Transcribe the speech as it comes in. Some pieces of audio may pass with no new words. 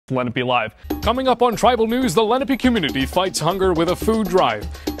Lenape Live. Coming up on Tribal News, the Lenape community fights hunger with a food drive,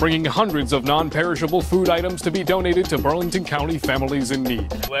 bringing hundreds of non-perishable food items to be donated to Burlington County families in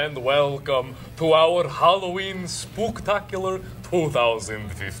need. And welcome to our Halloween Spooktacular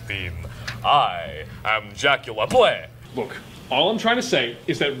 2015. I am Jackula Play. Look, all I'm trying to say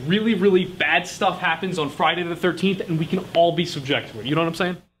is that really, really bad stuff happens on Friday the 13th, and we can all be subject to it. You know what I'm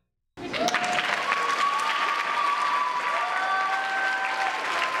saying?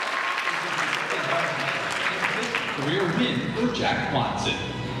 Career win for Jack Watson.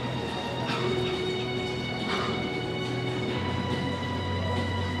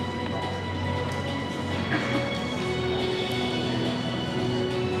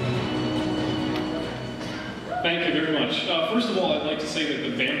 Thank you very much. First of all, I'd like to say that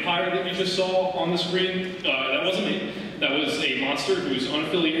the vampire that you just saw on the screen, that wasn't me. That was a monster who is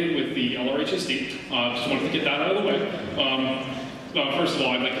unaffiliated with the LRHSD. Just wanted to get that out of the way. First of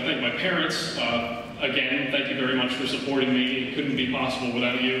all, I'd like to thank my parents. Again, thank you very much for supporting me. It couldn't be possible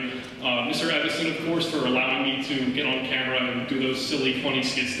without you. Mr. Evison, of course, for allowing me to get on camera and do those silly, funny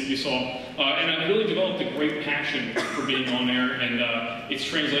skits that you saw. And I've really developed a great passion for being on air, and it's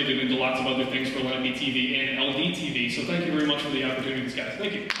translated into lots of other things for Lenape TV and LD TV. So thank you very much for the opportunities, guys.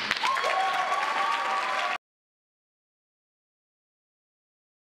 Thank you.